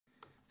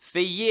For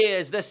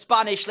years, the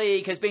Spanish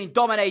league has been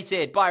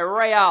dominated by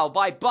Real,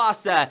 by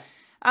Barca,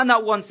 and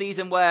that one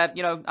season where,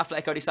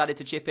 Atletico decided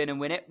to chip in and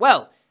win it.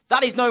 Well,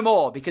 that is no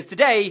more, because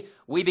today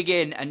we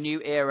begin a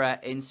new era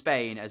in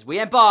Spain as we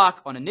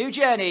embark on a new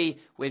journey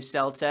with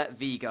Celta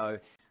Vigo.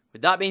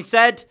 With that being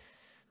said,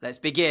 let's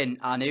begin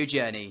our new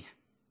journey.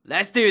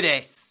 Let's do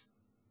this!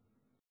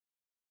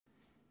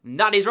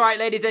 That is right,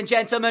 ladies and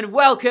gentlemen.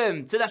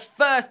 Welcome to the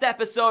first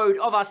episode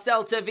of our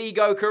Celta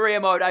Vigo career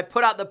mode. I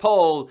put out the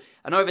poll,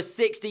 and over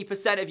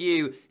 60% of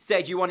you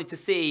said you wanted to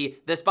see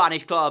the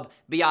Spanish club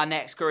be our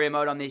next career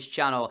mode on this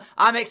channel.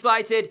 I'm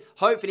excited.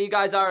 Hopefully you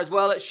guys are as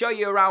well. Let's show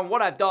you around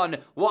what I've done,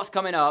 what's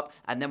coming up,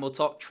 and then we'll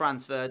talk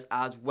transfers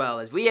as well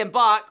as we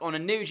embark on a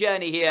new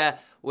journey here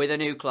with a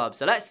new club.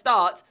 So let's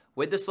start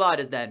with the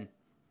sliders then.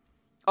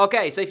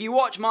 Okay, so if you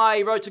watch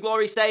my Road to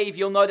Glory save,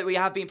 you'll know that we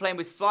have been playing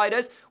with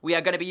sliders. We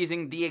are going to be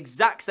using the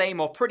exact same,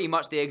 or pretty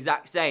much the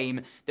exact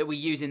same, that we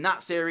use in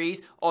that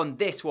series on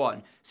this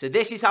one. So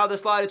this is how the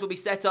sliders will be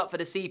set up for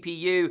the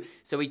CPU.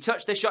 So we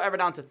touch the shot error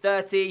down to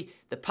 30,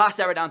 the pass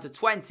error down to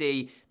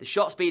 20, the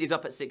shot speed is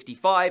up at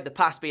 65, the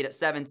pass speed at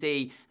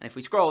 70, and if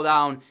we scroll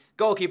down,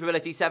 goalkeeper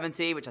ability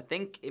 70, which I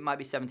think it might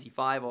be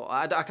 75, or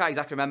I can't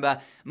exactly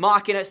remember.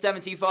 Marking at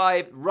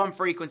 75, run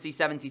frequency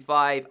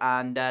 75,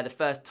 and the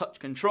first touch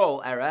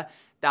control error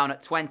down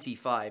at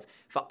 25.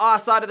 For our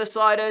side of the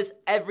sliders,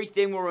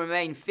 everything will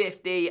remain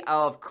 50,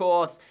 of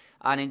course.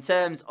 And in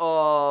terms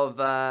of,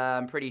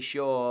 I'm pretty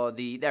sure,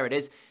 there it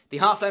is. The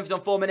half length is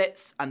on 4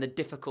 minutes, and the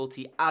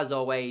difficulty, as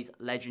always,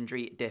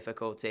 legendary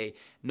difficulty.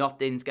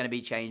 Nothing's going to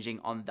be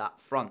changing on that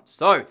front.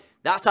 So,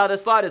 that's how the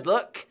sliders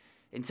look.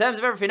 In terms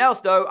of everything else,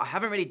 though, I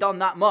haven't really done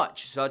that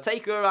much. So I'll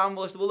take you around,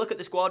 we'll look at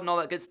the squad and all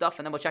that good stuff,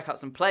 and then we'll check out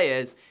some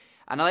players.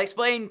 And I'll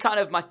explain kind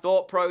of my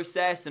thought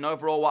process and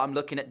overall what I'm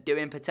looking at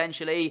doing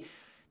potentially.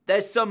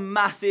 There's some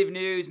massive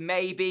news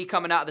maybe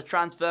coming out of the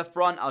transfer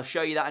front. I'll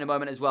show you that in a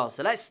moment as well.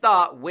 So let's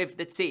start with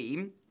the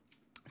team.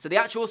 So the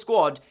actual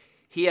squad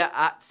here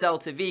at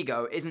Celta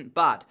Vigo isn't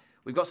bad.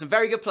 We've got some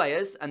very good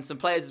players and some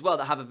players as well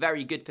that have a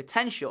very good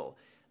potential,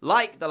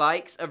 like the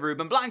likes of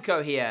Ruben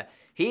Blanco here.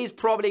 He's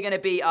probably going to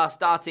be our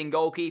starting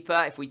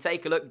goalkeeper. If we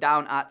take a look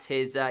down at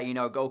his,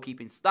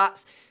 goalkeeping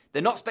stats,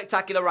 they're not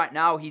spectacular right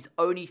now. He's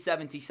only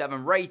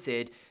 77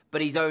 rated,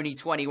 but he's only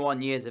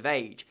 21 years of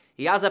age.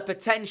 He has a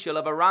potential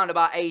of around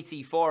about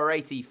 84 or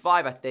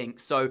 85, I think.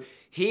 So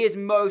he is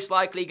most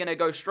likely going to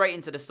go straight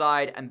into the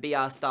side and be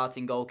our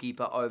starting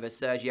goalkeeper over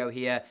Sergio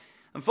here.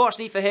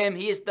 Unfortunately for him,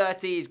 he is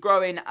 30. He's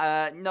growing,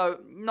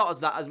 not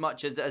as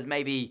much as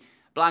maybe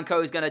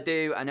Blanco is going to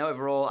do, and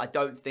overall, I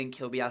don't think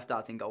he'll be our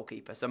starting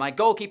goalkeeper. So my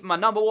goalkeeper, my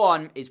number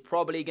one, is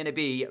probably going to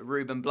be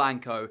Ruben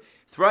Blanco.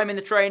 Throw him in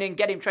the training,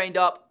 get him trained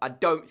up. I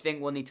don't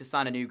think we'll need to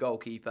sign a new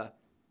goalkeeper.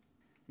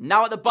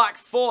 Now at the back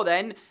four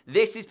then,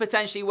 this is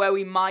potentially where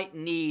we might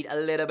need a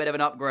little bit of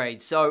an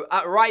upgrade. So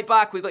at right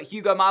back, we've got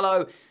Hugo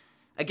Malo.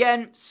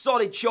 Again,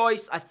 solid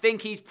choice. I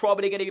think he's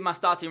probably going to be my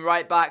starting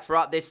right back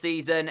throughout this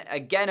season.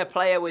 Again, a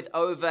player with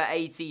over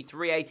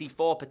 83,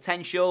 84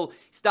 potential.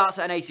 Starts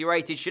at an 80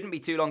 rated. Shouldn't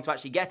be too long to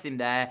actually get him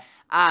there.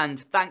 And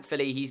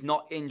thankfully, he's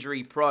not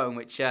injury prone,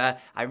 which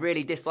I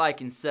really dislike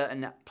in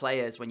certain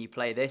players when you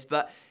play this.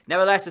 But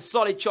nevertheless, a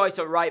solid choice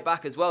at right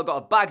back as well. Got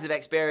a bags of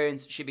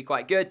experience. Should be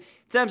quite good. In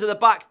terms of the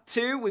back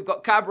two, we've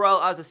got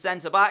Cabral as a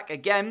centre back.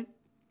 Again,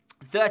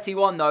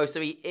 31 though, so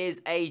he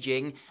is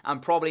aging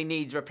and probably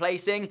needs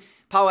replacing.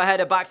 Power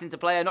header backs into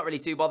player, not really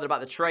too bothered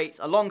about the traits.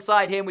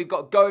 Alongside him, we've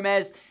got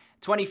Gomez,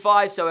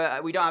 25,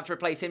 so we don't have to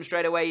replace him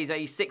straight away. He's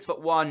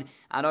 6'1",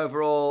 and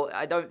overall,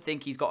 I don't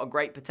think he's got a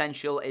great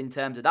potential in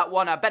terms of that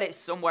one. I bet it's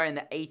somewhere in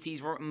the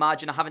 80s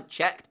margin. I haven't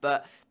checked,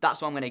 but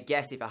that's what I'm going to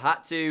guess if I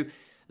had to.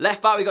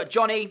 Left back, we've got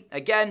Johnny,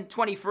 again,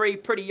 23,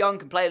 pretty young,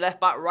 can play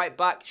left back, right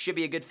back, should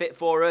be a good fit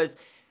for us.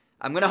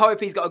 I'm going to hope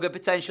he's got a good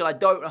potential. I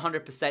don't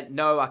 100%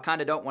 know. I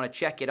kind of don't want to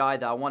check it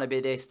either. I want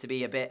this to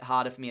be a bit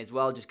harder for me as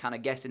well, just kind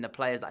of guessing the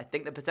players that I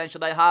think the potential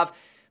they have.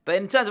 But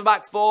in terms of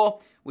back four,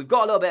 we've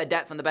got a little bit of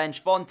depth on the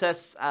bench.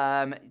 Fontes,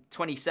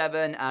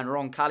 27, and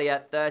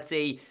Roncalia,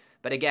 30.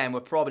 But again, we're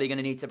probably going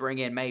to need to bring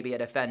in maybe a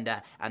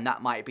defender, and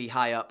that might be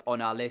high up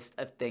on our list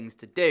of things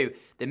to do.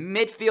 The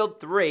midfield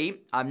three,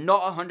 I'm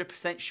not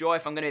 100% sure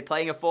if I'm going to be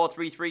playing a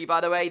 4-3-3,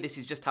 by the way. This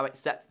is just how it's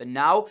set for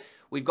now.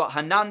 We've got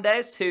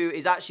Hernandez, who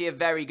is actually a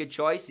very good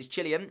choice. He's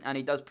Chilean, and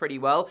he does pretty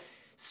well.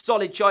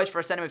 Solid choice for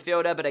a centre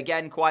midfielder, but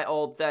again, quite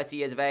old, 30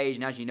 years of age.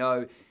 And as you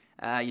know,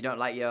 you don't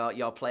like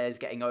your players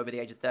getting over the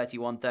age of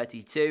 31,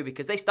 32,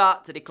 because they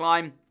start to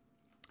decline.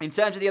 In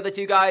terms of the other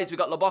two guys, we've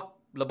got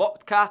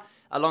Lobotka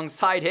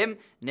alongside him.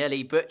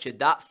 Nearly butchered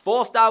that.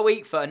 4-star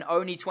weak foot and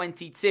only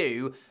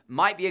 22.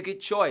 Might be a good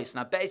choice, and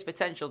I bet his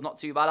potential's not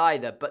too bad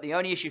either. But the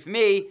only issue for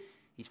me,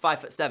 he's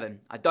 5'7".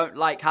 I don't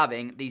like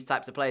having these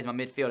types of players in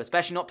my midfield,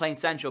 especially not playing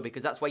central,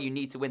 because that's where you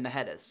need to win the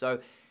headers. So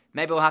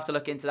maybe we'll have to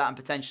look into that and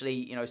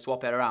potentially,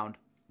 swap it around.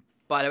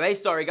 By the way,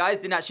 sorry guys,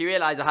 didn't actually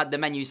realise I had the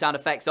menu sound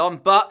effects on.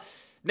 But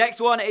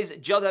next one is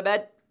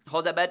Josebed.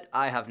 Josebed?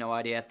 I have no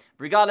idea.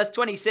 Regardless,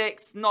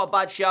 26, not a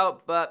bad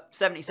shout, but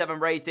 77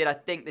 rated. I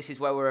think this is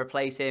where we'll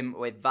replace him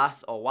with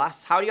Vas or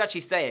Was. How do you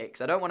actually say it?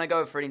 Because I don't want to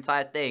go for an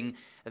entire thing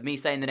of me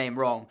saying the name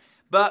wrong.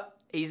 But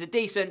he's a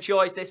decent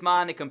choice, this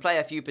man. He can play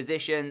a few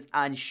positions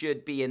and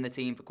should be in the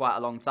team for quite a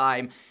long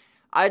time.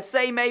 I'd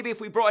say maybe if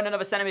we brought in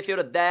another centre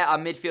midfielder there, our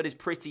midfield is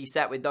pretty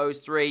set with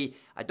those three.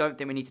 I don't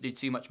think we need to do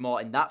too much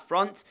more in that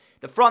front.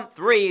 The front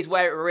three is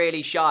where it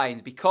really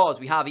shines because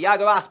we have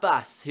Iago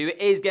Aspas, who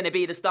is going to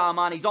be the star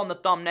man. He's on the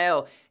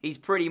thumbnail. He's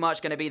pretty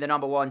much going to be the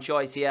 #1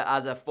 choice here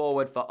as a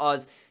forward for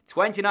us.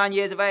 29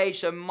 years of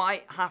age, so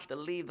might have to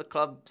leave the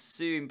club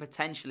soon,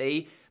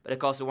 potentially. But of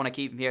course, we want to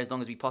keep him here as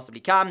long as we possibly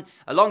can.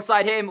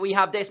 Alongside him, we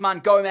have this man,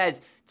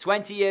 Gomez,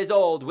 20 years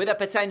old, with a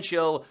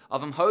potential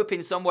of, I'm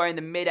hoping, somewhere in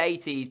the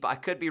mid-80s, but I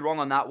could be wrong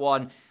on that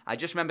one. I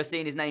just remember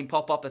seeing his name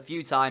pop up a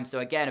few times, so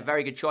again, a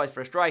very good choice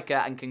for a striker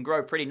and can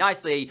grow pretty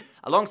nicely.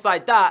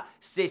 Alongside that,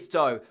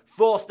 Sisto,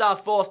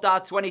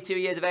 4-star, 22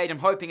 years of age. I'm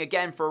hoping,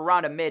 again, for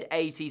around a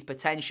mid-80s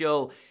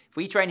potential. If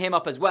we train him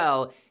up as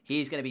well,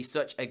 he's going to be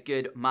such a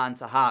good man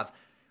to have.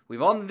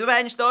 We've on the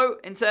bench, though,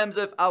 in terms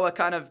of our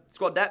kind of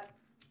squad depth.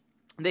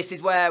 This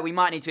is where we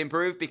might need to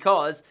improve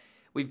because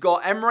we've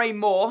got Emre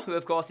Moore, who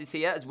of course is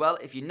here as well.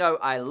 If you know,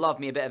 I love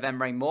me a bit of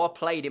Emre Moore.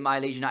 Played in my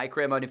Leeds United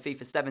career mode in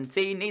FIFA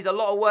 17. Needs a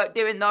lot of work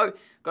doing though.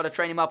 Got to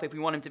train him up if we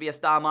want him to be a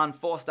star man.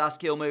 4-star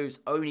skill moves,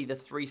 only the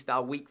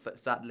 3-star weak foot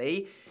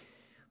sadly.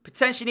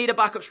 Potentially need a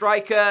backup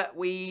striker.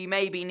 We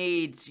maybe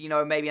need, you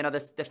know, maybe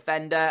another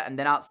defender. And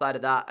then outside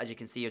of that, as you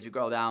can see as we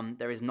scroll down,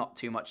 there is not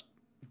too much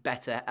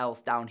better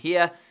else down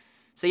here.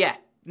 So yeah.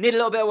 Need a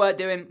little bit of work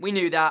doing. We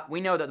knew that. We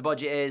know that the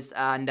budget is.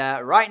 And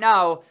right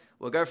now,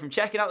 we'll go from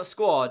checking out the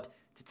squad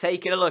to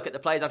taking a look at the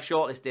players I've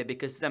shortlisted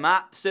because some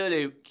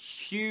absolute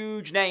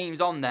huge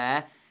names on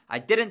there. I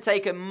didn't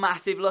take a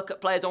massive look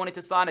at players I wanted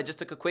to sign. I just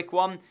took a quick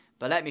one.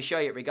 But let me show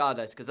you it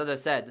regardless because as I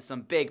said, there's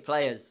some big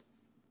players.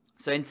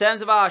 So in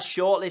terms of our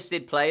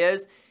shortlisted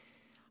players,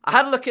 I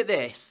had a look at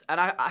this and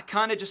I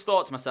kind of just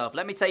thought to myself,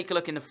 let me take a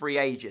look in the free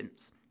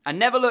agents. I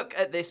never looked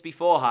at this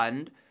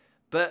beforehand,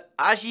 but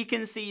as you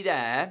can see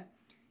there,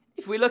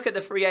 if we look at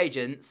the free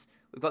agents,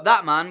 we've got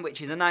that man, which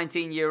is a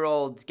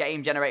 19-year-old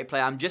game-generated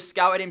player. I'm just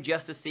scouting him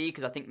just to see,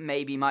 because I think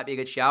maybe he might be a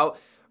good shout.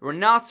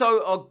 Renato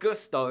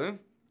Augusto,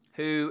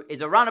 who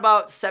is around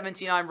about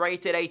 79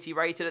 rated, 80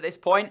 rated at this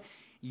point.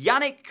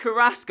 Yannick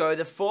Carrasco,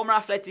 the former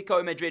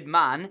Atletico Madrid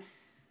man.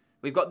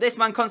 We've got this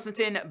man,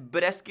 Constantin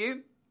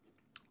Budescu.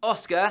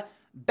 Oscar,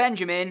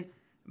 Benjamin,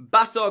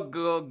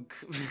 Basogog,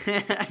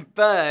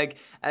 Berg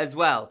as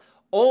well.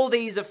 All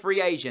these are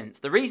free agents.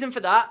 The reason for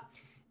that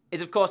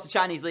is, of course, the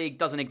Chinese League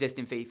doesn't exist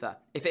in FIFA.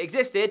 If it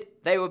existed,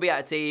 they would be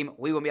at a team.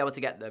 We wouldn't be able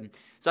to get them.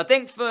 So I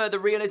think for the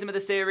realism of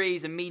the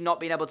series and me not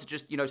being able to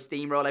just, you know,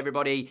 steamroll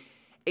everybody,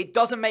 it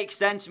doesn't make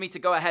sense for me to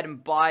go ahead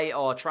and buy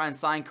or try and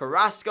sign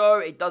Carrasco.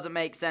 It doesn't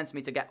make sense for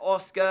me to get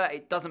Oscar.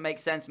 It doesn't make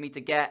sense for me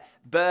to get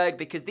Berg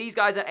because these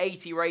guys are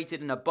 80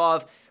 rated and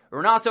above.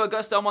 Renato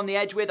Augusto I'm on the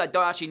edge with. I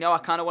don't actually know. I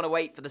kind of want to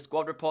wait for the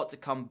squad report to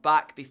come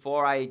back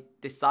before I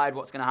decide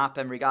what's going to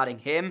happen regarding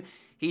him.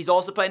 He's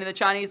also playing in the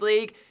Chinese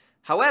League.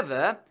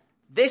 However,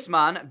 this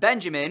man,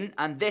 Benjamin,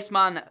 and this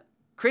man,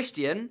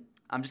 Christian,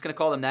 I'm just going to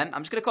call them.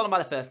 I'm just going to call them by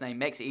the first name.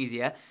 Makes it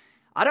easier.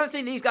 I don't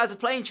think these guys are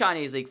playing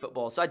Chinese League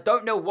football, so I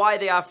don't know why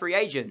they are free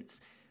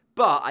agents.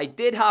 But I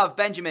did have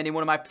Benjamin in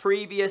one of my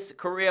previous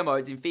career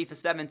modes in FIFA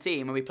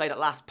 17 when we played at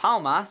Las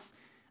Palmas,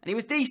 and he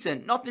was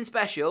decent. Nothing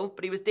special,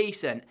 but he was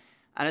decent.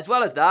 And as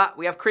well as that,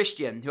 we have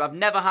Christian, who I've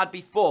never had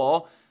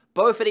before.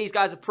 Both of these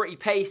guys are pretty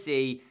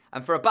pacey,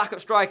 and for a backup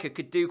striker,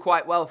 could do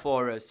quite well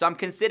for us. So I'm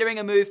considering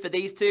a move for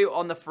these two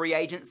on the free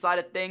agent side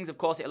of things. Of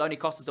course, it'll only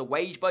cost us a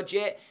wage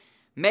budget.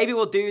 Maybe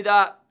we'll do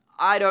that.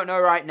 I don't know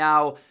right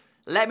now.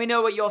 Let me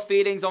know what your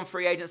feelings on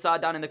free agents are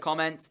down in the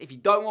comments. If you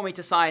don't want me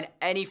to sign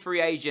any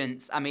free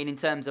agents, I mean, in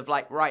terms of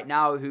like right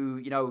now who,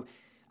 you know,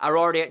 are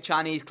already at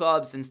Chinese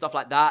clubs and stuff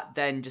like that,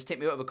 then just hit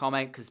me up with a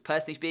comment. Because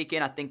personally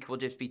speaking, I think it will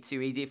just be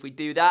too easy if we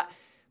do that.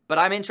 But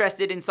I'm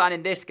interested in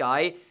signing this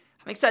guy.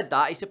 Having said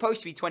that, he's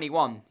supposed to be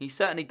 21. He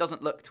certainly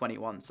doesn't look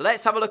 21. So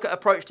let's have a look at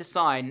approach to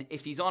sign.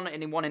 If he's on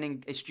and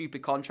wanting a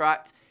stupid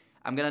contract,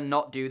 I'm going to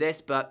not do this,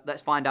 but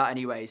let's find out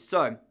anyways.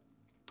 So,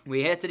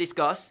 we're here to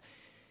discuss.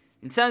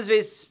 In terms of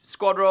his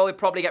squad role, he'll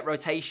probably get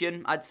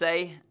rotation, I'd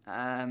say,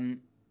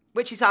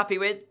 which he's happy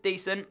with,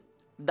 decent.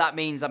 That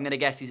means I'm going to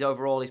guess his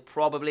overall is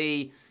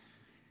probably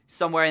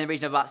somewhere in the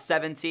region of about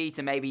 70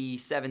 to maybe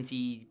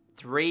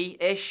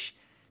 73-ish,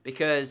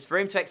 because for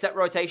him to accept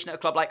rotation at a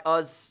club like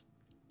us,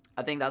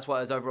 I think that's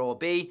what his overall will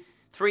be.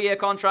 3-year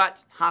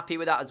contract, happy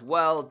with that as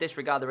well.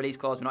 Disregard the release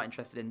clause, we're not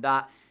interested in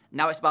that.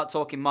 Now it's about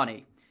talking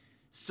money.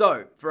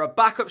 So, for a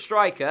backup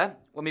striker,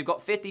 when we've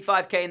got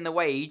 55k in the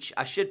wage,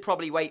 I should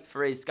probably wait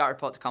for his scout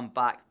report to come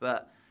back,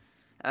 but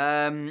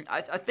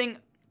I think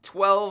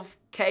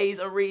 12k is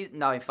a reason.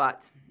 No, in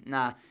fact,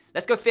 nah.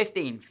 Let's go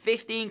 15.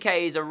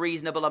 15k is a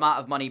reasonable amount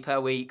of money per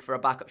week for a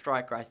backup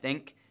striker, I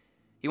think.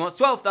 He wants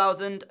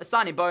 12,000, a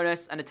signing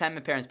bonus, and a 10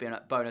 appearance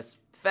bonus.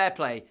 Fair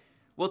play.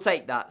 We'll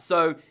take that.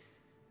 So,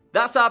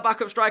 That's our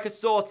backup striker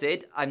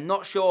sorted. I'm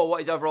not sure what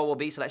his overall will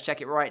be, so let's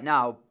check it right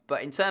now.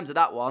 But in terms of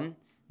that one,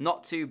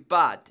 not too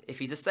bad. If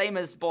he's the same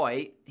as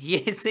Boy, he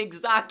is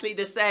exactly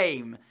the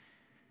same.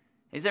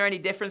 Is there any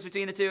difference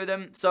between the two of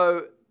them?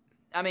 So,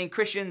 I mean,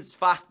 Christian's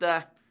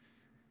faster.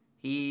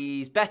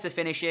 He's better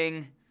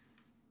finishing.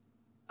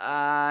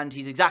 And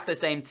he's exactly the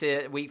same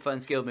to weak foot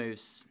and skilled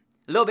moves.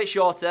 A little bit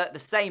shorter, the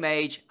same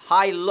age,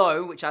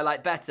 high-low, which I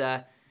like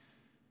better.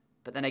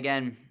 But then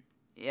again,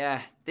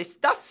 yeah,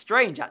 that's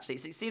strange, actually.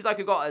 It seems like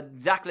we've got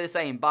exactly the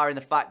same, barring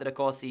the fact that, of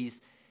course,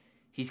 he's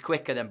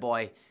quicker than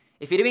Boy.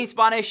 If he'd have been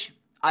Spanish,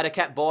 I'd have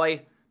kept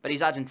Boy, but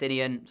he's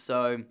Argentinian,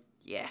 so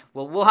yeah,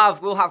 we'll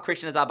have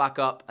Christian as our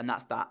backup, and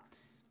that's that.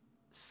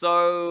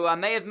 So I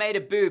may have made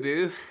a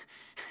boo-boo.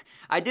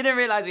 I didn't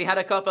realise we had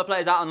a couple of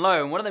players out on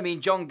loan. One of them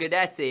being John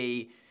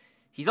Guidetti.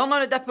 He's on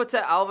loan at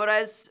Deportes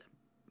Alvarez.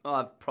 Oh,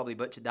 I've probably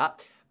butchered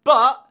that.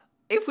 But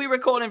if we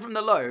recall him from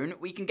the loan,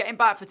 we can get him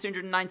back for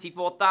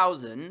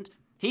 294,000.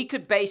 He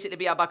could basically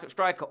be our backup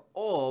striker,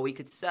 or we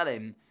could sell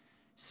him.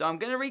 So I'm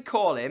going to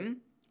recall him.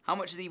 How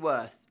much is he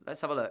worth?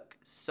 Let's have a look.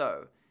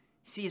 So,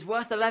 see, he's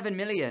worth 11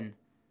 million.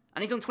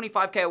 And he's on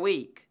 25k a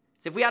week.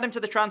 So if we add him to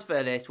the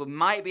transfer list, we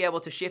might be able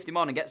to shift him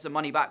on and get some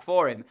money back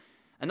for him.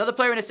 Another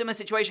player in a similar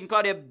situation,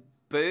 Claudia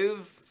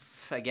Bouv.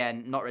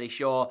 Again, not really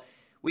sure.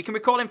 We can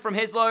recall him from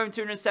his loan,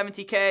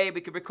 270k.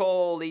 We could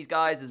recall these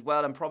guys as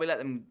well and probably let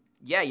them...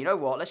 Yeah, you know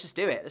what? Let's just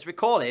do it. Let's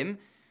recall him.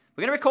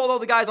 We're going to recall all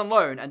the guys on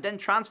loan and then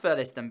transfer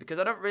list them because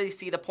I don't really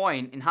see the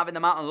point in having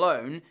them out on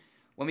loan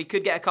when we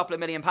could get a couple of £1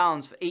 million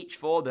for each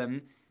for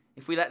them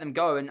if we let them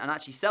go and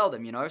actually sell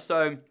them, you know.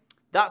 So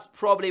that's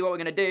probably what we're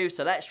going to do.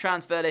 So let's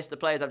transfer list the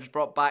players I've just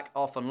brought back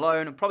off on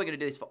loan. I'm probably going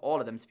to do this for all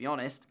of them, to be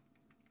honest.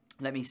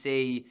 Let me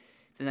see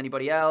if there's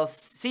anybody else.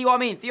 See what I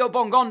mean? Theo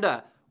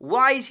Bongonda.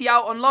 Why is he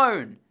out on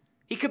loan?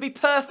 He could be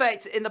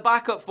perfect in the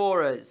backup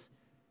for us.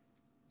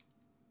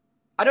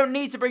 I don't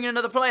need to bring in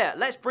another player.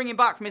 Let's bring him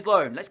back from his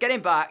loan. Let's get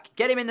him back,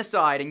 get him in the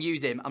side and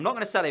use him. I'm not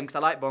going to sell him because I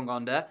like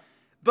Bongonda.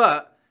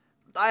 But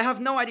I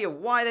have no idea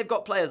why they've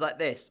got players like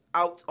this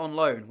out on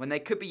loan when they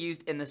could be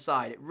used in the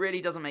side. It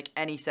really doesn't make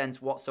any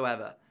sense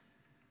whatsoever.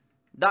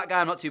 That guy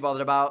I'm not too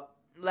bothered about.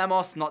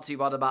 Lemos, not too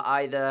bothered about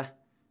either.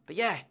 But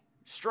yeah,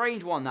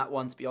 strange one, that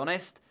one, to be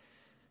honest.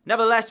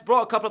 Nevertheless,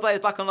 brought a couple of players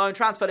back on loan,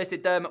 transfer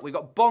listed them. We've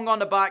got Bong on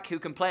the back, who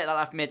can play at that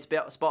left mid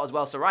spot as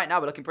well. So right now,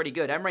 we're looking pretty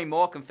good. Emery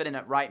Moore can fit in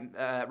at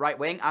right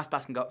wing.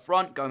 Aspas can go up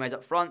front. Gomez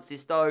up front.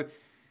 Sisto.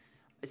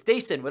 It's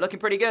decent. We're looking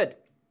pretty good.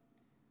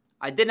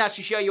 I didn't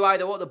actually show you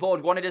either what the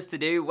board wanted us to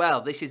do.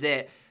 Well, this is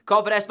it.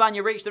 Copa de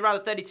España reached the round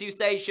of 32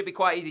 stage. Should be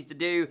quite easy to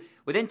do.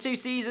 Within 2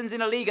 seasons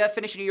in a Liga,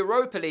 finishing a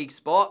Europa League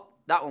spot.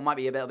 That one might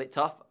be a little bit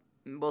tough.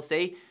 We'll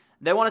see.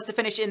 They want us to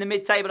finish in the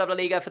mid-table of La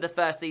Liga for the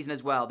first season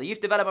as well. The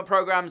youth development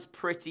program's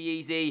pretty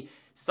easy.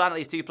 Sign at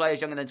least 2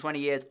 players younger than 20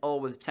 years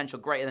old with potential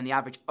greater than the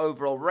average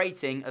overall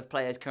rating of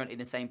players currently in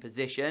the same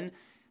position.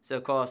 So,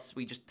 of course,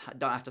 we just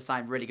don't have to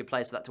sign really good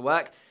players for that to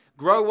work.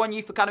 Grow 1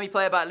 youth academy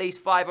player by at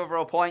least 5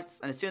 overall points.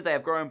 And as soon as they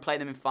have grown, play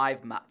them in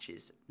 5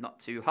 matches.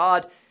 Not too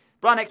hard.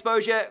 Brand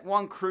exposure,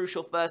 1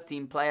 crucial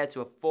first-team player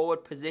to a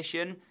forward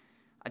position.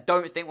 I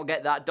don't think we'll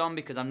get that done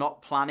because I'm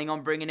not planning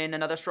on bringing in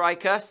another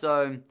striker.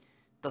 So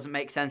doesn't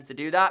make sense to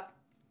do that.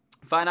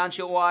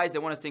 Financial-wise, they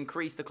want us to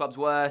increase the club's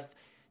worth.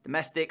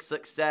 Domestic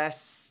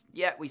success,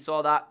 yeah, we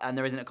saw that. And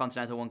there isn't a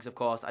continental one because, of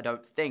course, I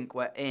don't think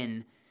we're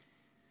in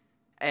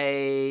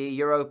a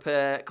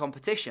Europa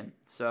competition.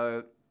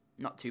 So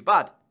not too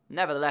bad.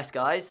 Nevertheless,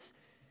 guys,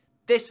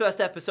 this first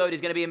episode is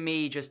going to be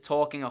me just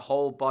talking a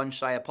whole bunch.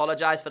 So I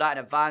apologize for that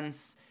in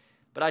advance.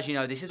 But as you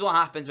know, this is what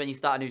happens when you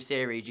start a new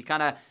series. You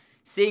kind of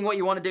seeing what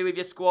you want to do with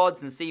your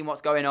squads and seeing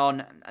what's going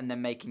on and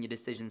then making your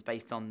decisions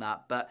based on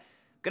that. But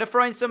going to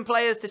throw in some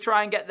players to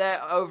try and get their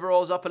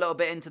overalls up a little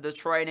bit into the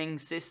training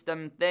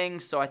system thing.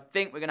 So I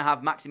think we're going to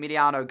have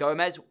Maximiliano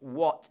Gomez.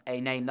 What a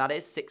name that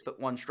is.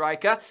 6'1"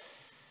 striker.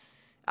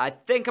 I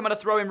think I'm going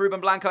to throw in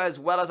Ruben Blanco as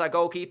well as our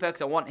goalkeeper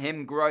because I want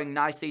him growing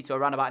nicely to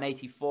around about an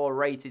 84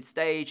 rated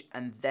stage.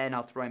 And then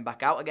I'll throw him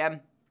back out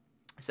again.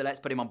 So let's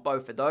put him on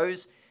both of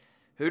those.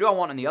 Who do I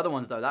want on the other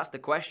ones, though? That's the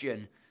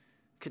question.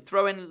 Could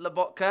throw in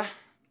Lobotka.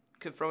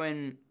 Could throw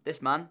in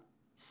this man.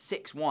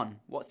 6'1".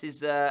 What's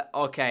his...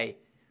 okay.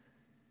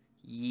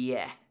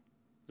 Yeah,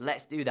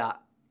 let's do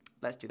that.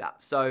 Let's do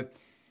that. So,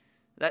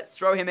 let's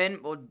throw him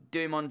in. We'll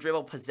do him on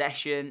dribble,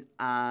 possession,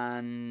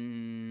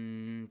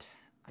 and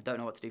I don't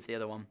know what to do for the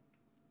other one.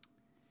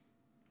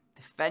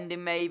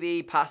 Defending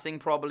maybe, passing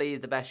probably is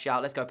the best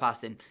shout. Let's go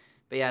passing.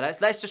 But yeah,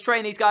 let's just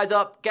train these guys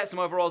up, get some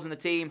overalls in the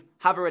team,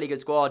 have a really good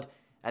squad,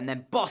 and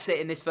then boss it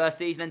in this first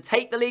season and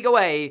take the league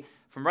away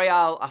from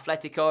Real,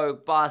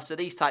 Atletico, Barca,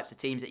 these types of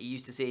teams that you're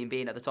used to seeing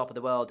being at the top of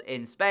the world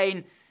in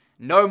Spain.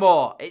 No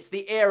more. It's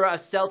the era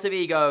of Celta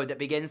Vigo that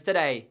begins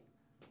today.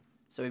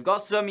 So we've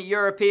got some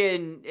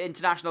European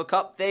International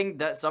Cup thing.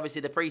 That's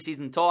obviously the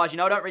pre-season tour. As you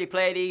know, I don't really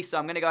play these, so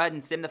I'm going to go ahead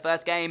and sim the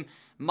first game.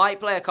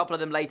 Might play a couple of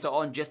them later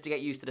on just to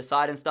get used to the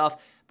side and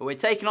stuff. But we're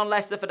taking on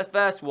Leicester for the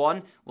first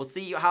one. We'll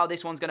see how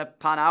this one's going to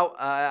pan out.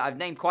 I've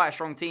named quite a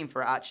strong team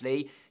for it,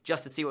 actually,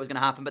 just to see what was going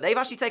to happen. But they've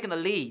actually taken the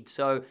lead,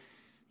 so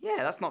Yeah,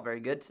 that's not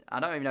very good. I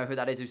don't even know who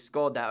that is who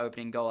scored that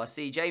opening goal. I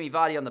see Jamie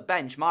Vardy on the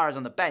bench, Mara's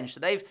on the bench. So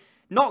they've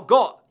not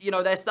got,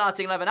 their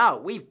starting 11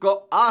 out. We've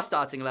got our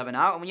starting 11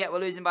 out, and yet we're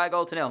losing by a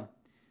goal to nil.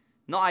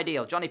 Not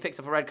ideal. Johnny picks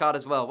up a red card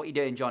as well. What are you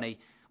doing, Johnny?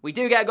 We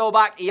do get a goal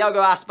back.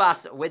 Iago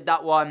Aspas with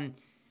that one.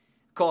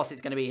 Of course,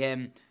 it's going to be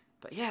him.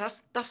 But yeah,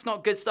 that's not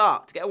a good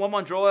start. To get a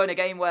 1-1 draw in a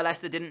game where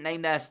Leicester didn't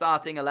name their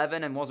starting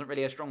 11 and wasn't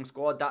really a strong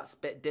squad, that's a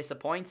bit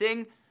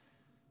disappointing.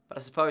 But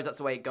I suppose that's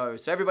the way it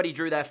goes. So everybody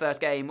drew their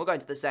first game. We'll go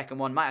into the second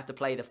one. Might have to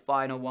play the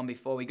final one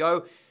before we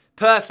go.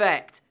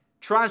 Perfect.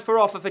 Transfer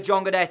offer for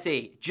John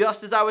Guidetti.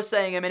 Just as I was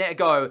saying a minute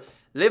ago,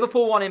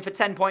 Liverpool want him for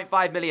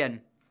 10.5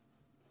 million.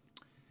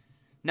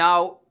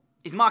 Now,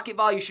 his market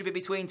value should be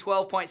between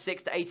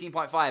 12.6 to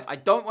 18.5. I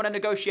don't want to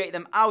negotiate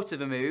them out of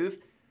a move,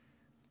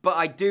 but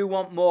I do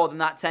want more than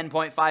that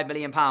 10.5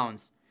 million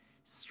pounds.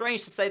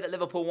 Strange to say that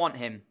Liverpool want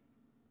him.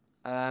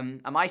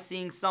 Am I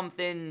seeing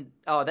something?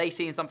 Oh, are they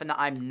seeing something that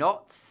I'm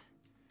not?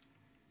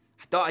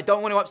 I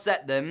don't want to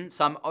upset them,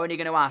 so I'm only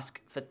going to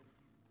ask for...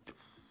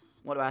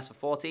 What do I ask for?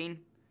 14?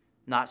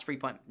 No, it's 3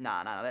 point...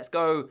 No. Let's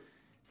go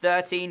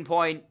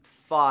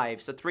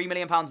 13.5. So £3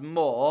 million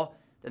more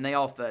than they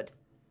offered.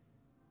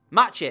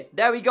 Match it.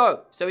 There we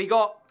go. So we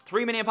got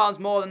 £3 million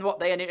more than what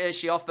they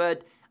initially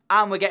offered.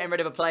 And we're getting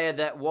rid of a player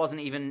that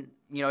wasn't even,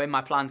 in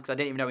my plans because I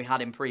didn't even know we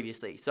had him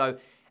previously. So,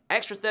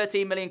 extra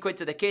 13 million quid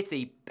to the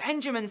kitty.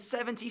 Benjamin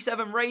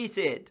 77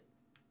 rated.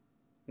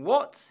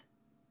 What?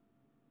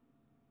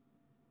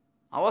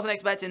 I wasn't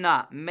expecting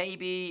that.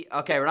 Maybe...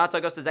 Okay, Renato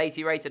Augusto's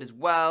 80 rated as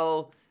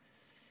well.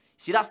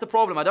 See, that's the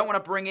problem. I don't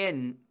want to bring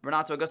in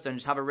Renato Augusto and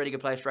just have a really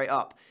good player straight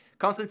up.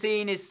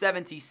 Constantine is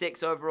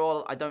 76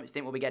 overall. I don't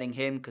think we'll be getting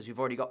him because we've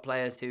already got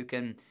players who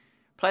can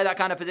play that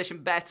kind of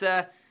position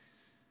better.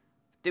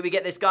 Do we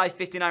get this guy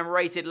 59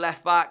 rated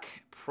left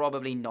back?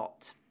 Probably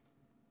not.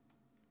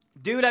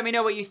 Do let me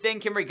know what you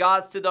think in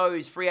regards to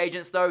those free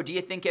agents though. Do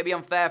you think it'd be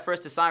unfair for us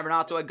to sign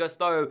Renato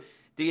Augusto?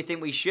 Do you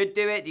think we should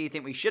do it? Do you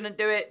think we shouldn't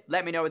do it?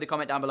 Let me know in the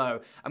comment down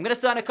below. I'm going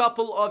to sign a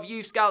couple of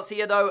youth scouts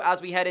here though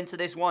as we head into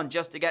this one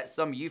just to get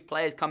some youth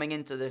players coming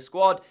into the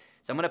squad.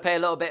 So I'm going to pay a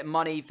little bit of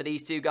money for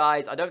these two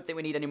guys. I don't think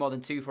we need any more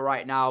than 2 for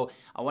right now.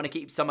 I want to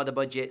keep some of the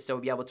budget so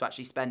we'll be able to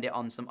actually spend it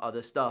on some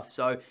other stuff.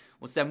 So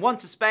we'll send one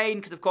to Spain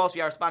because, of course,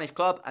 we are a Spanish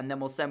club. And then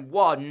we'll send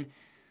one.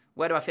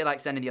 Where do I feel like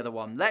sending the other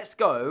one? Let's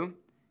go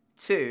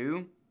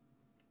to...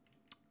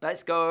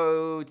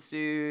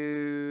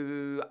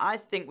 I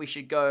think we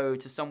should go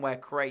to somewhere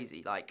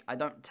crazy. Like, I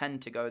don't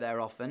tend to go there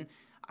often.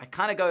 I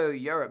kind of go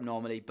Europe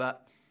normally,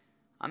 but...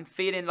 I'm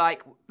feeling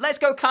like, let's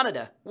go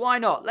Canada. Why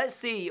not? Let's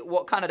see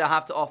what Canada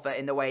have to offer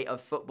in the way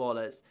of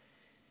footballers.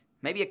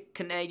 Maybe a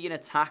Canadian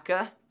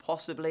attacker,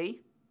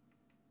 possibly.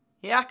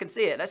 Yeah, I can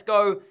see it. Let's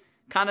go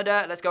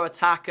Canada. Let's go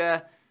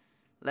attacker.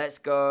 Let's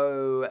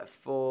go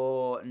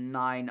for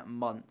 9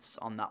 months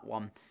on that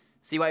one.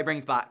 See what he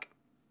brings back.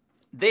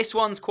 This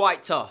one's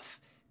quite tough.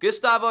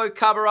 Gustavo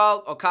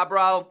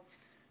Cabral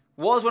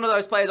was one of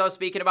those players I was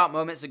speaking about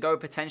moments ago,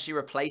 potentially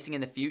replacing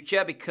in the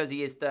future because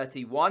he is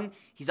 31.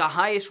 He's our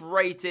highest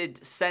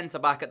rated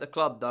centre-back at the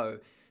club, though.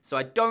 So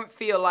I don't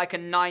feel like a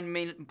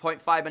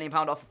 £9.5 million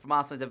offer from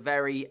Arsenal is a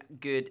very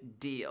good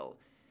deal.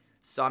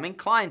 So I'm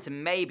inclined to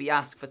maybe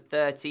ask for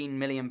 £13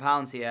 million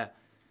here.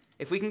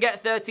 If we can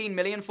get 13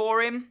 million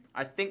for him,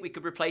 I think we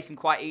could replace him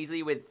quite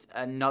easily with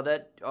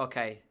another...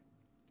 Okay,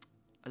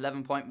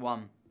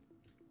 11.1.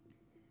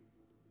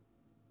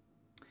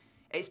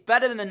 It's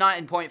better than the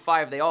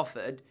 19.5 they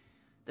offered.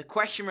 The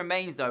question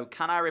remains, though,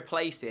 can I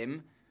replace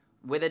him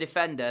with a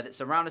defender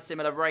that's around a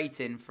similar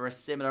rating for a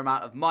similar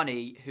amount of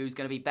money who's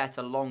going to be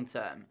better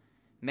long-term?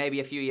 Maybe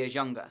a few years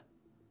younger.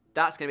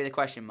 That's going to be the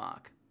question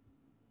mark.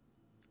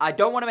 I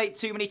don't want to make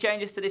too many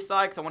changes to this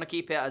side because I want to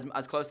keep it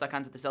as close as I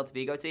can to the Celta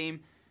Vigo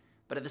team.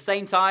 But at the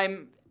same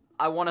time,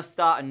 I want to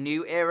start a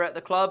new era at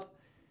the club.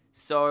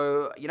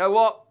 So, you know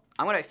what?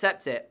 I'm going to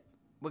accept it.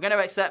 We're going to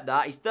accept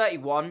that. He's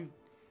 31.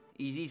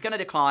 He's going to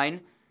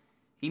decline.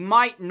 He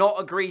might not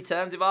agree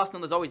terms with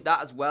Arsenal. There's always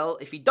that as well.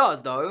 If he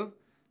does, though,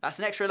 that's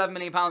an extra £11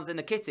 million in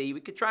the kitty.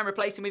 We could try and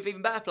replace him with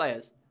even better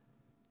players.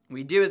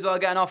 We do as well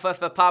get an offer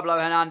for Pablo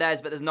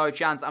Hernandez, but there's no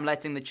chance I'm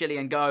letting the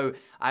Chilean go.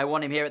 I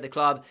want him here at the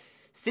club.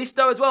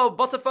 Sisto as well.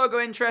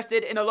 Botafogo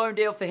interested in a loan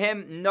deal for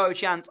him. No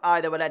chance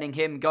either. We're letting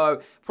him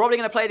go. Probably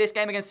going to play this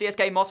game against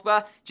CSK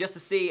Moscow just to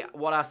see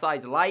what our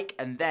side's like.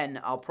 And then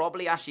I'll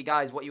probably ask you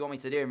guys what you want me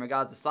to do in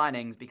regards to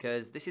signings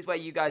because this is where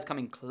you guys come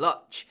in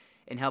clutch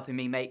in helping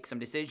me make some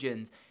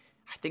decisions.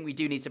 I think we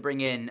do need to bring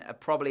in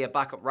probably a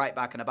backup right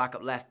back and a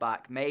backup left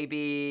back.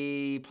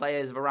 Maybe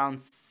players of around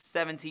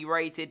 70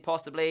 rated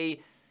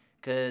possibly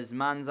because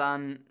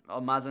Mazan's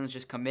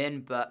just come in,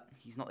 but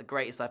he's not the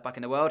greatest left back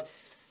in the world.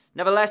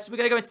 Nevertheless, we're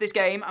going to go into this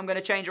game. I'm going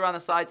to change around the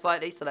side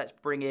slightly, so let's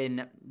bring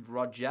in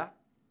Roger.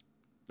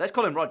 Let's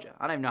call him Roger.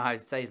 I don't even know how to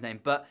say his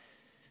name, but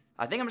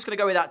I think I'm just going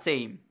to go with that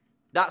team.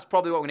 That's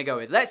probably what we're going to go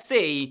with. Let's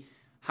see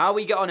how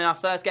we get on in our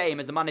first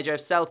game as the manager of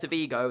Celta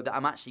Vigo that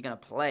I'm actually going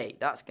to play.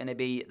 That's going to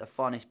be the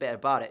funnest bit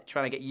about it,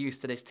 trying to get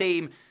used to this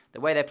team,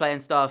 the way they play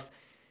and stuff.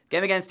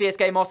 Game against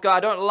CSK Moscow.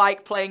 I don't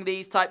like playing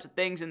these types of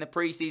things in the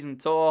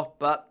preseason tour,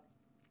 but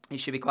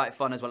it should be quite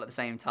fun as well at the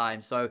same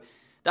time. So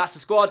that's the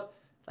squad.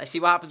 Let's see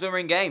what happens when we're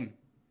in game.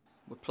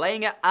 We're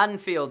playing at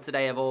Anfield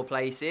today, of all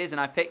places, and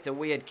I picked a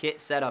weird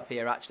kit setup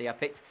here, actually. I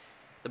picked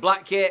the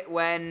black kit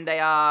when they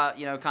are,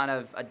 you know, kind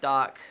of a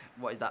dark,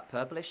 what is that,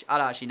 purplish? I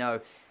don't actually know.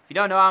 If you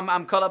don't know,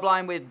 I'm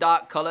colorblind with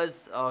dark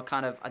colors, or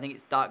kind of, I think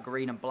it's dark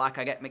green and black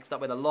I get mixed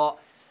up with a lot.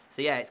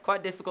 So yeah, it's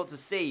quite difficult to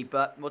see,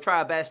 but we'll try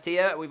our best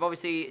here. We've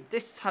obviously,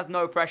 this has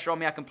no pressure on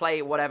me. I can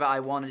play whatever I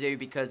want to do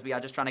because we are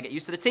just trying to get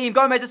used to the team.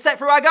 Gomez is set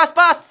through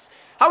Aspas.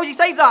 How has he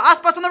saved that?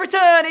 Aspas on the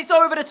return. It's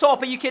over the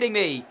top. Are you kidding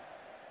me?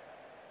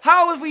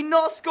 How have we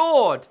not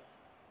scored?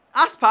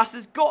 Aspas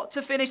has got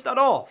to finish that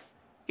off.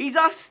 He's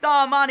our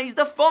star man. He's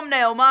the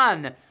thumbnail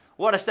man.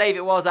 What a save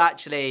it was,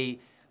 actually,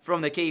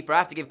 from the keeper. I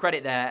have to give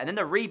credit there. And then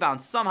the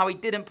rebound, somehow he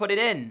didn't put it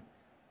in.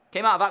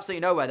 Came out of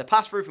absolutely nowhere. The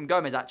pass through from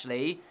Gomez,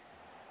 actually,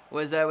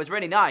 was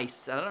really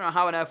nice. I don't know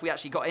how on earth we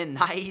actually got in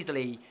that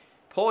easily.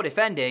 Poor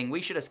defending.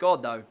 We should have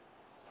scored, though.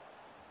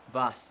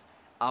 Vas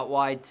out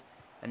wide.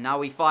 And now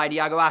we find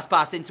Iago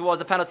Aspas in towards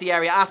the penalty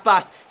area.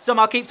 Aspas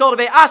somehow keeps hold of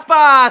it.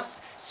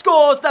 Aspas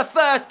scores the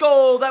first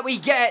goal that we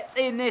get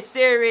in this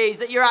series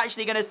that you're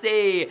actually going to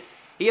see.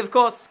 He, of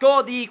course,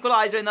 scored the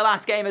equaliser in the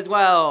last game as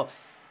well.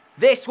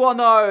 This one,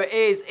 though,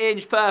 is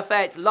inch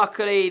perfect.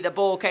 Luckily, the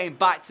ball came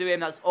back to him.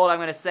 That's all I'm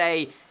going to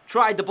say.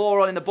 Tried the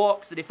ball on in the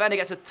box. The defender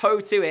gets a toe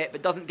to it,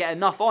 but doesn't get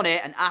enough on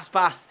it. And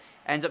Aspas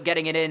ends up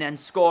getting it in and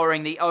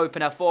scoring the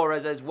opener for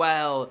us as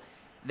well.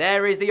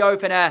 There is the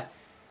opener.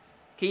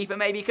 Keeper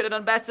maybe could have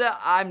done better.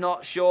 I'm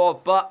not sure.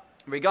 But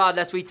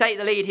regardless, we take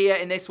the lead here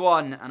in this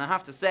one. And I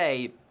have to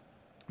say,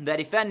 their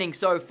defending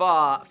so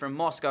far from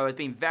Moscow has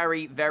been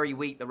very, very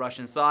weak, the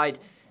Russian side.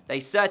 They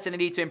certainly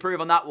need to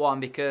improve on that one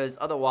because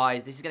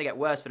otherwise this is going to get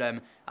worse for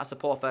them. That's a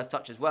poor first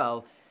touch as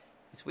well.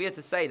 It's weird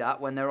to say that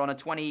when they're on a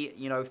 20,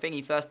 you know,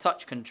 thingy first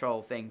touch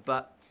control thing.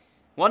 But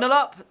 1-0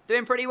 up,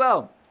 doing pretty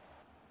well.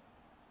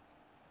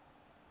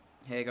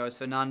 Here goes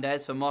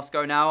Fernandez for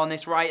Moscow now on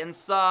this right-hand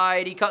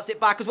side. He cuts it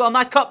back as well.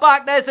 Nice cut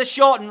back. There's the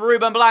shot. And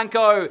Ruben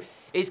Blanco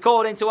is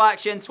called into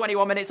action.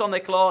 21 minutes on the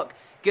clock.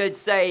 Good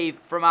save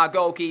from our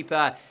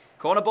goalkeeper.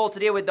 Corner ball to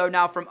deal with, though,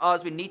 now from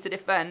us. We need to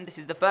defend. This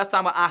is the first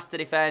time we're asked to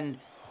defend.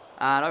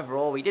 And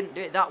overall, we didn't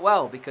do it that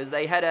well because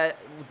they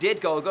did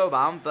go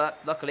bound, but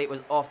luckily it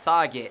was off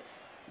target.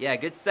 Yeah,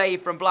 good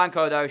save from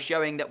Blanco, though,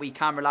 showing that we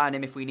can rely on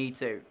him if we need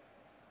to.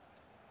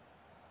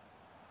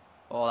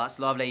 Oh, that's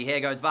lovely. Here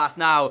goes Vas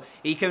now.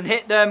 He can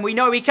hit them. We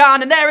know he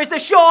can. And there is the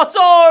shot.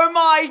 Oh,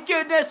 my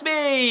goodness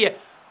me.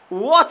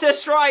 What a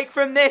strike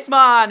from this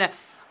man.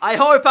 I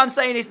hope I'm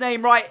saying his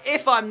name right.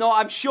 If I'm not,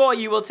 I'm sure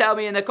you will tell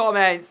me in the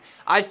comments.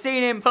 I've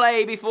seen him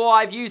play before.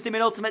 I've used him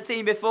in Ultimate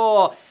Team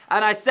before.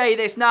 And I say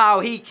this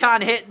now. He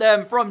can hit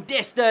them from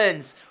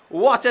distance.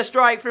 What a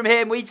strike from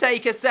him. We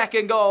take a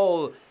second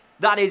goal.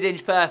 That is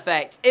inch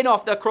perfect. In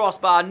off the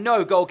crossbar.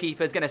 No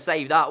goalkeeper's going to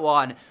save that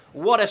one.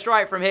 What a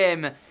strike from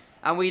him.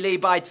 And we lead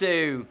by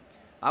 2.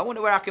 I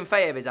wonder where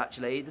Akinfeev is,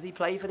 actually. Does he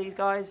play for these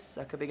guys?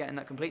 I could be getting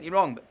that completely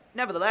wrong. But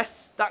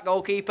nevertheless, that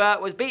goalkeeper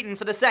was beaten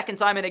for the second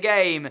time in a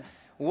game.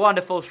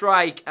 Wonderful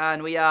strike.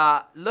 And we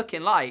are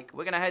looking like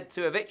we're going to head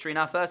to a victory in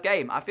our first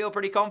game. I feel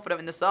pretty confident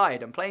in the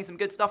side. And playing some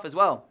good stuff as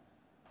well.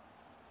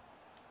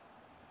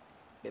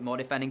 Bit more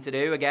defending to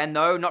do. Again,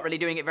 no, not really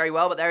doing it very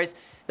well. But there is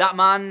that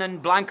man.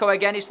 And Blanco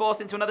again is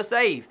forced into another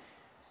save.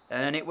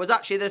 And it was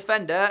actually the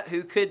defender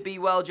who could be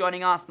well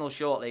joining Arsenal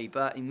shortly.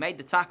 But he made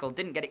the tackle.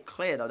 Didn't get it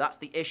clear, though. That's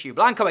the issue.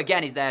 Blanco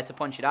again is there to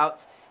punch it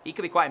out. He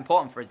could be quite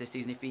important for us this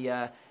season if he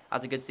has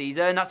a good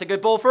season. That's a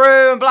good ball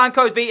through. And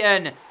Blanco's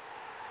beaten.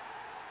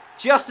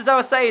 Just as I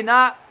was saying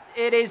that,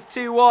 it is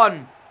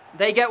 2-1.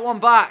 They get one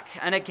back.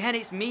 And again,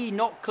 it's me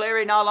not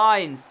clearing our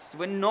lines.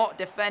 We're not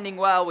defending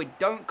well. We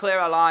don't clear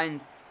our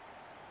lines.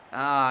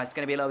 It's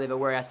going to be a little bit of a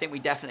worry. I think we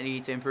definitely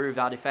need to improve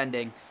our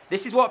defending.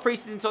 This is what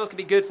preseason tours can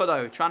be good for,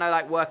 though. Trying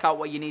to work out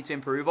what you need to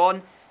improve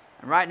on.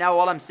 And right now,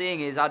 all I'm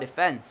seeing is our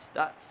defense.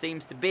 That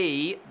seems to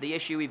be the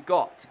issue we've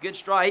got. Good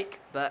strike,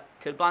 but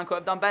could Blanco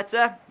have done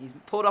better? He's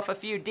pulled off a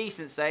few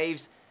decent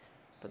saves,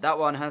 but that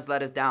one has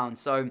let us down.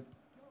 So,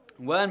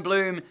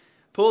 Wernbloom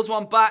pulls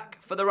one back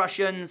for the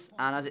Russians.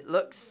 And as it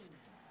looks,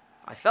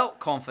 I felt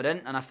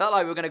confident, and I felt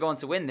like we were going to go on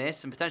to win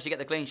this and potentially get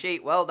the clean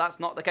sheet. Well, that's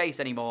not the case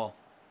anymore.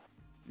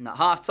 And at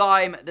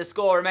half-time, the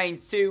score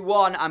remains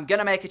 2-1. I'm going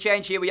to make a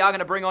change here. We are going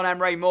to bring on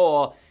Emre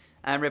Moore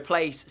and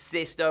replace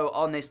Sisto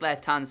on this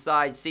left-hand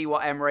side. See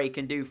what Emre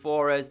can do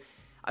for us.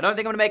 I don't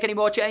think I'm going to make any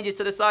more changes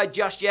to the side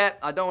just yet.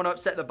 I don't want to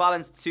upset the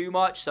balance too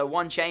much. So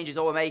one change is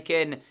all we're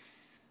making.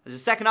 As the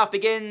second half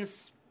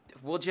begins,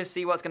 we'll just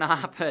see what's going to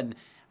happen.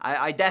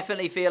 I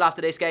definitely feel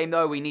after this game,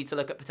 though, we need to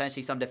look at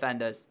potentially some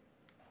defenders.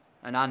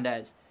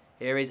 Hernandez.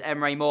 Here is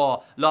Emre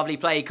Moore. Lovely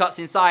play. He cuts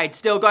inside.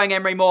 Still going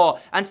Emre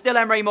Moore. And still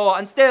Emre Moore.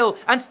 And still.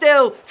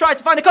 Tries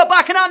to find a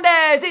cutback.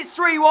 Hernandez. It's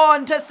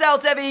 3-1 to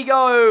Celta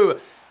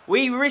Vigo.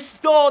 We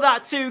restore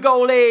that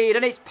 2-goal lead.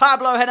 And it's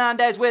Pablo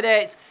Hernandez with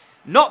it.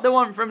 Not the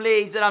one from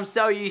Leeds that I'm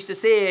so used to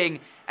seeing.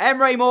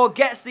 Emre Moore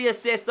gets the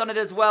assist on it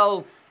as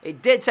well.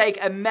 It did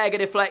take a mega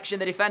deflection.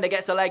 The defender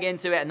gets a leg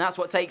into it, and that's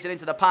what takes it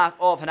into the path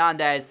of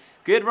Hernandez.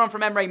 Good run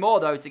from Emre Moore,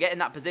 though, to get in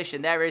that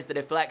position. There is the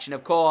deflection,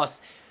 of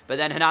course. But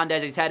then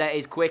Hernandez's header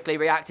is quickly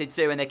reacted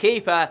to, and the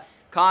keeper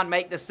can't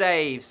make the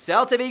save.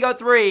 Celta Vigo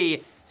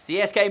 3,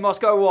 CSK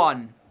Moscow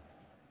 1.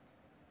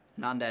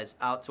 Hernandez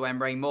out to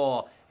Emre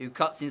Moore, who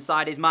cuts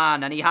inside his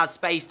man, and he has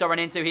space to run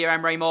into here,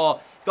 Emre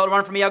Moore. He's got a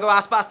run from Iago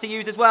Aspas to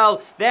use as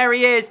well. There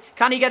he is.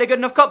 Can he get a good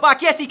enough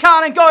cutback? Yes, he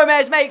can, and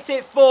Gomez makes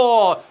it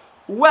 4.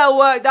 Well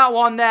worked, that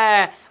one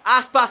there.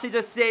 Aspas'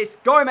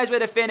 assist, Gomez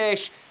with a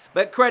finish.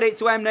 But credit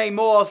to Emre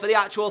Moore for the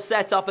actual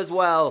setup as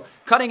well.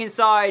 Cutting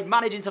inside,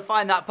 managing to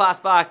find that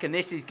pass back, and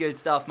this is good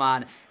stuff,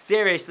 man.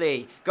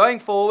 Seriously, going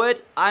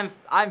forward, I'm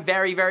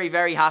very, very,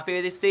 very happy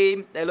with this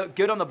team. They look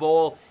good on the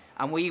ball,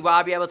 and we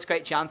will be able to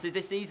create chances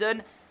this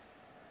season.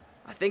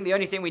 I think the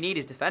only thing we need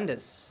is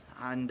defenders.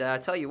 And I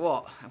tell you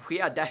what,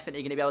 we are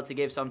definitely going to be able to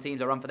give some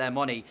teams a run for their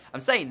money.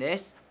 I'm saying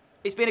this,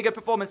 it's been a good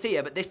performance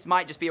here, but this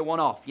might just be a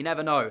one-off. You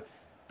never know.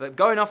 But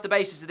going off the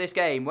basis of this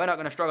game, we're not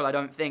going to struggle, I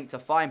don't think, to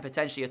find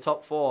potentially a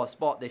top 4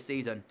 spot this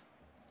season.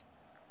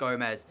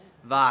 Gomez,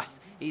 Vas,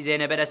 he's in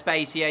a bit of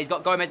space here. He's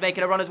got Gomez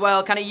making a run as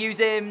well. Can he use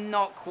him?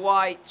 Not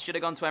quite. Should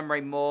have gone to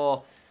Emre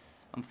Moore.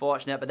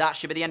 Unfortunate, but that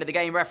should be the end of the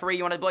game. Referee,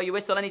 you want to blow your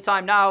whistle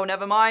anytime now?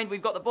 Never mind.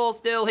 We've got the ball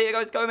still. Here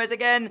goes Gomez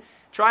again.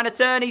 Trying to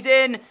turn. He's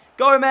in.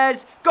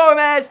 Gomez.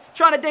 Gomez.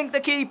 Trying to dink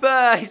the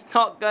keeper. It's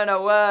not going to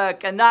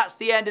work. And that's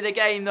the end of the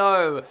game,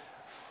 though.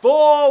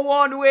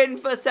 4-1 win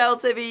for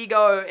Celta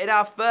Vigo in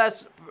our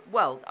first...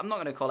 Well, I'm not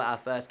going to call it our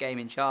first game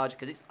in charge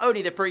because it's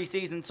only the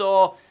pre-season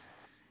tour.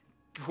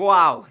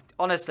 Wow.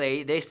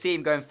 Honestly, this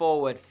team going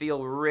forward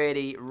feel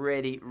really,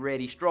 really,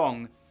 really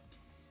strong.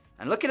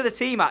 And looking at the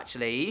team,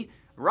 actually...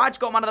 Raj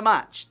got man of the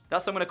match.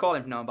 That's what I'm going to call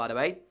him from now on, by the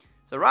way.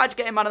 So Raj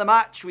getting man of the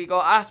match. We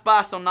got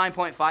Aspas on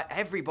 9.5.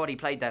 Everybody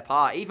played their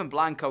part. Even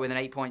Blanco with an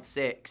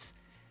 8.6.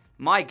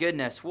 My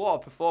goodness, what a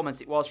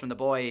performance it was from the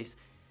boys.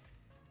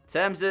 In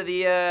terms of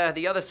the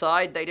other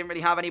side, they didn't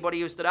really have anybody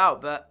who stood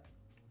out. But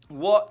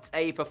what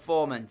a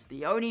performance.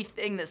 The only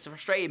thing that's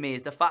frustrated me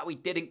is the fact we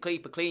didn't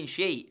keep a clean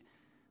sheet.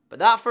 But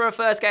that for a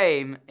first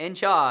game in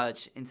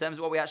charge, in terms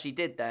of what we actually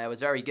did there, was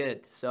very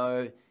good.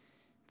 So,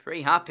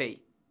 pretty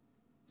happy.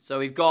 So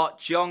we've got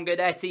John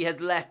Guidetti has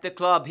left the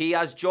club. He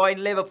has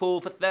joined Liverpool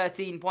for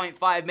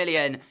 13.5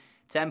 million.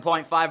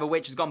 10.5 of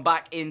which has gone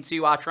back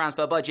into our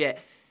transfer budget.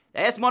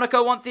 AS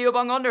Monaco want Theo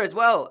Bongonda as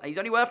well. He's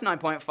only worth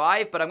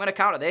 9.5, but I'm going to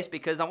counter this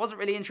because I wasn't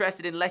really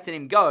interested in letting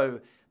him go.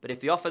 But if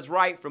the offer's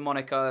right from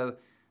Monaco,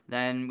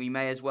 then we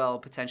may as well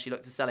potentially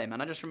look to sell him.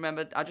 And I just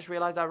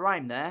realised I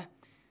rhymed there.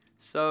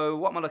 So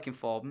what am I looking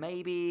for?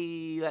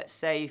 Maybe, let's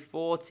say,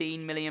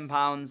 £14 million.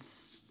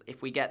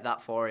 If we get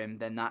that for him,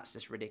 then that's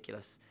just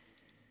ridiculous.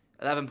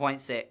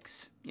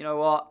 11.6. You know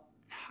what?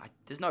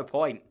 There's no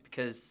point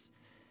because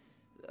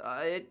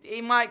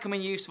he might come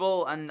in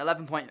useful, and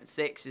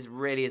 11.6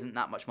 really isn't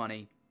that much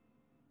money.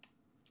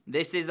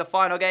 This is the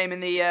final game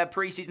in the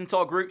pre-season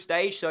tour group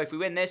stage, so if we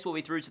win this, we'll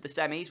be through to the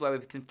semis where we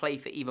can play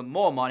for even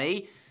more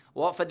money.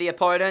 Watford the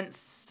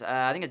opponents.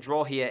 I think a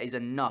draw here is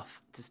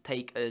enough to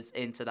take us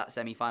into that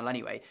semi-final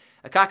anyway.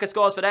 Akaka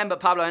scores for them,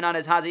 but Pablo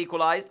Hernandez has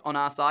equalised on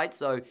our side,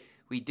 so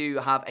we do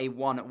have a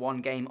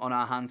 1-1 game on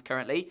our hands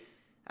currently.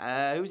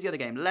 Who's the other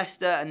game?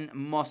 Leicester and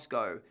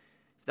Moscow.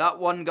 If that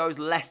one goes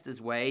Leicester's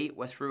way,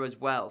 we're through as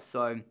well.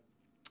 So,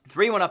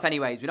 3-1 up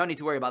anyways. We don't need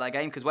to worry about that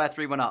game because we're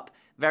 3-1 up.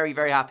 Very,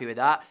 very happy with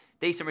that.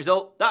 Decent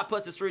result. That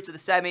puts us through to the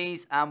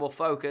semis, and we'll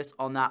focus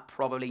on that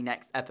probably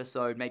next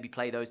episode. Maybe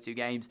play those 2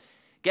 games.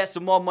 Get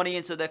some more money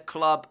into the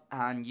club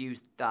and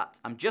use that.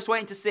 I'm just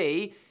waiting to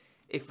see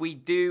if we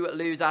do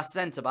lose our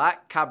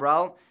centre-back,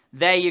 Cabral.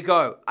 There you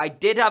go. I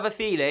did have a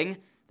feeling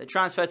the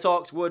transfer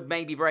talks would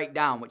maybe break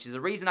down, which is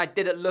the reason I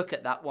didn't look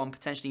at that one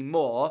potentially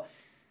more.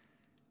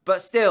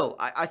 But still,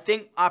 I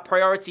think our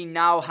priority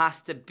now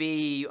has to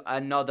be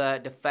another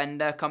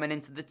defender coming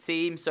into the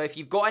team. So if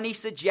you've got any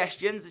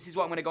suggestions, this is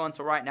what I'm going to go on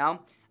to right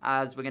now,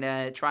 as we're going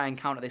to try and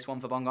counter this one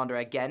for Bongonda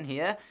again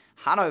here.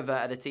 Hanover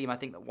are the team I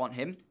think that want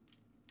him.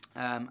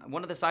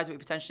 One of the sides that we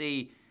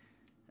potentially...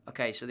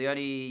 Okay, so they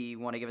only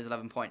want to give us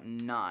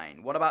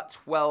 11.9. What about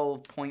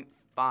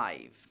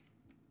 12.5?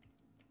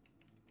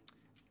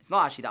 It's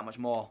not actually that much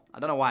more. I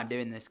don't know why I'm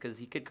doing this, because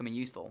he could come in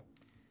useful.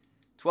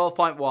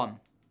 12.1.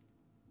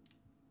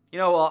 You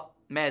know what?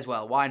 May as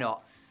well. Why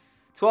not?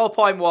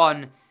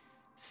 12.1.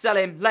 Sell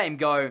him. Let him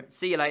go.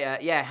 See you later.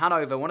 Yeah,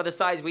 Hanover. One of the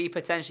sides we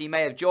potentially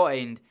may have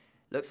joined.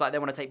 Looks like they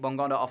want to take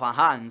Bongonda off our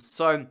hands.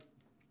 So,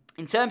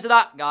 in terms of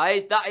that,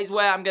 guys, that is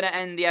where I'm going to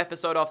end the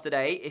episode off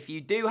today. If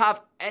you do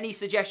have any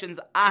suggestions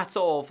at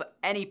all for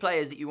any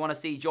players that you want to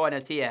see join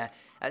us here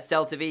at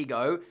Celta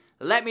Vigo,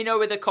 let me know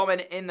with a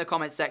comment in the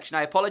comment section.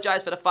 I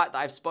apologise for the fact that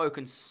I've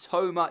spoken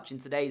so much in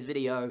today's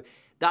video.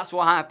 That's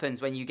what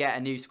happens when you get a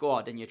new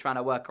squad and you're trying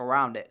to work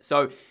around it.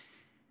 So,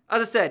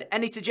 as I said,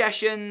 any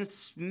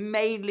suggestions,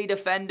 mainly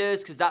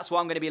defenders, because that's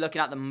what I'm going to be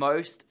looking at the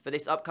most for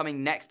this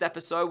upcoming next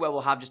episode, where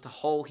we'll have just a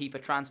whole heap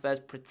of transfers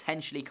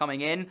potentially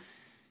coming in.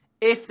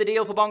 If the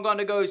deal for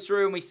Bongonda goes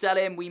through and we sell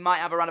him, we might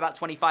have around about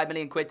 25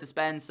 million quid to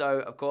spend. So,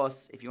 of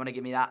course, if you want to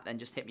give me that, then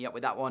just hit me up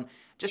with that one.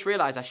 Just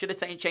realised I should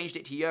have changed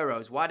it to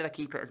euros. Why did I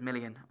keep it as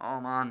million? Oh,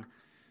 man.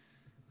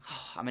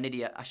 I'm an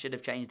idiot. I should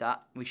have changed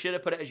that. We should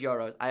have put it as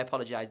euros. I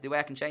apologise. The way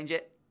I can change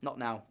it? Not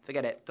now.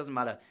 Forget it. Doesn't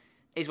matter.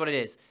 It is what it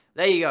is.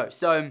 There you go.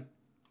 So,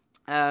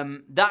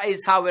 that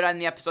is how we're ending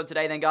the episode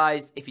today then,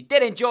 guys. If you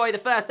did enjoy the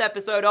first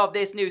episode of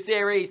this new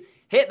series,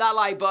 hit that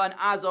like button.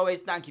 As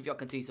always, thank you for your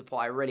continued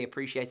support. I really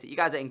appreciate it. You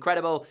guys are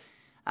incredible.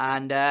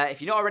 And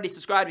if you're not already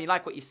subscribed and you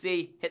like what you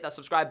see, hit that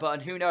subscribe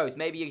button. Who knows?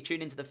 Maybe you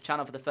tune into the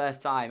channel for the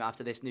first time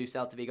after this new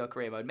Celta Vigo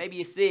career mode. Maybe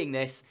you're seeing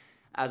this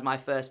as my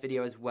first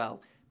video as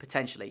well.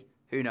 Potentially.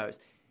 Who knows?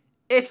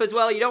 If, as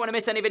well, you don't want to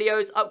miss any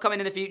videos upcoming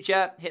in the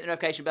future, hit the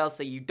notification bell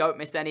so you don't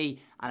miss any.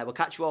 And I will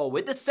catch you all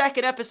with the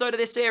second episode of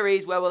this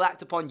series where we'll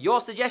act upon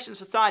your suggestions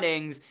for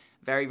signings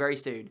very, very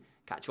soon.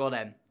 Catch you all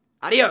then.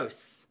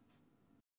 Adios!